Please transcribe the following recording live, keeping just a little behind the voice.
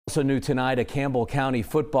Also new tonight, a Campbell County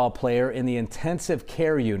football player in the intensive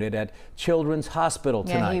care unit at Children's Hospital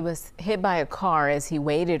tonight. Yeah, he was hit by a car as he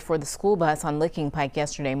waited for the school bus on Licking Pike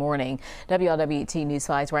yesterday morning. WLWT News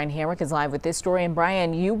 5's Brian Hamrick is live with this story. And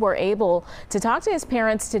Brian, you were able to talk to his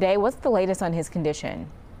parents today. What's the latest on his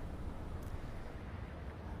condition?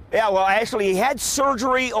 Yeah, well, actually, he had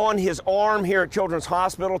surgery on his arm here at Children's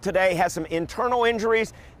Hospital today, has some internal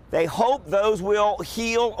injuries. They hope those will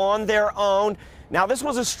heal on their own. Now, this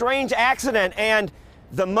was a strange accident and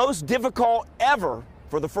the most difficult ever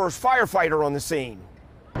for the first firefighter on the scene.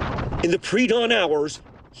 In the pre-dawn hours,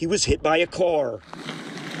 he was hit by a car.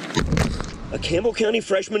 A Campbell County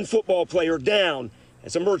freshman football player down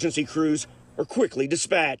as emergency crews are quickly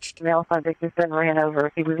dispatched. Male subject has been ran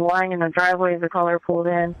over. He was lying in the driveway as the caller pulled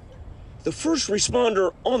in. The first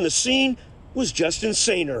responder on the scene was Justin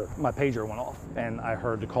Sainer. My pager went off and I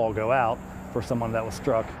heard the call go out for someone that was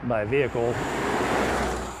struck by a vehicle.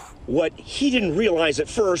 What he didn't realize at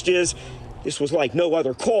first is this was like no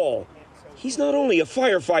other call. He's not only a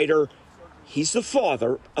firefighter, he's the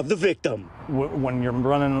father of the victim. When you're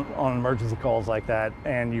running on emergency calls like that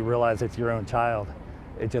and you realize it's your own child,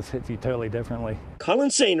 it just hits you totally differently. Colin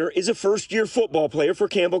Sainer is a first-year football player for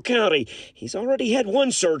Campbell County. He's already had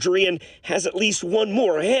one surgery and has at least one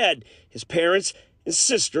more ahead. His parents and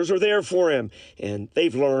sisters are there for him, and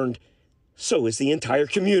they've learned so is the entire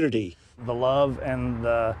community. The love and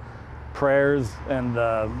the prayers and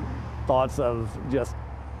the thoughts of just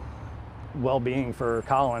well-being for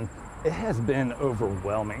Colin, it has been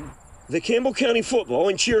overwhelming. The Campbell County football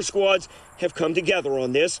and cheer squads have come together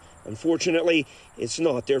on this. Unfortunately, it's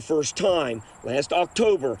not their first time. Last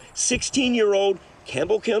October, 16-year-old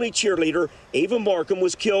Campbell County cheerleader Ava Markham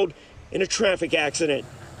was killed in a traffic accident.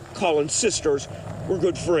 Colin's sisters were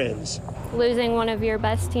good friends. Losing one of your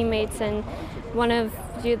best teammates and one of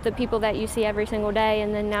the people that you see every single day,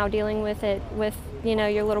 and then now dealing with it with,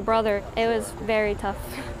 your little brother, it was very tough,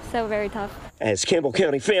 so very tough. As Campbell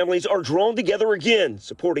County families are drawn together again,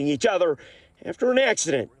 supporting each other after an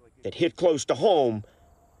accident that hit close to home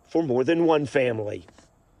for more than one family.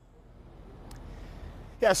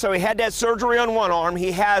 Yeah, so he had that surgery on one arm.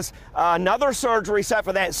 He has another surgery set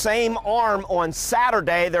for that same arm on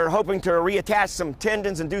Saturday. They're hoping to reattach some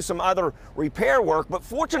tendons and do some other repair work. But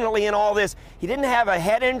fortunately in all this, he didn't have a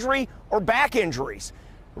head injury or back injuries.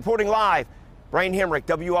 Reporting live, Brian Hamrick,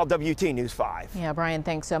 WLWT News 5. Yeah, Brian,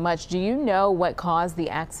 thanks so much. Do you know what caused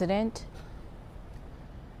the accident?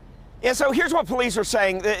 Yeah, so here's what police are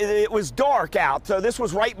saying. It was dark out, so this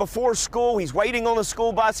was right before school. He's waiting on the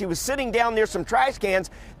school bus. He was sitting down near some trash cans.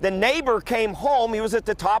 The neighbor came home. He was at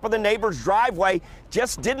the top of the neighbor's driveway,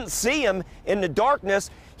 just didn't see him in the darkness,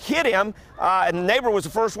 hit him, and the neighbor was the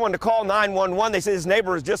first one to call 911. They say his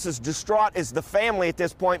neighbor is just as distraught as the family at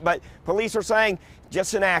this point, but police are saying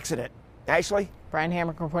just an accident. Ashley? Brian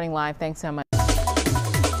Hamrick reporting live. Thanks so much.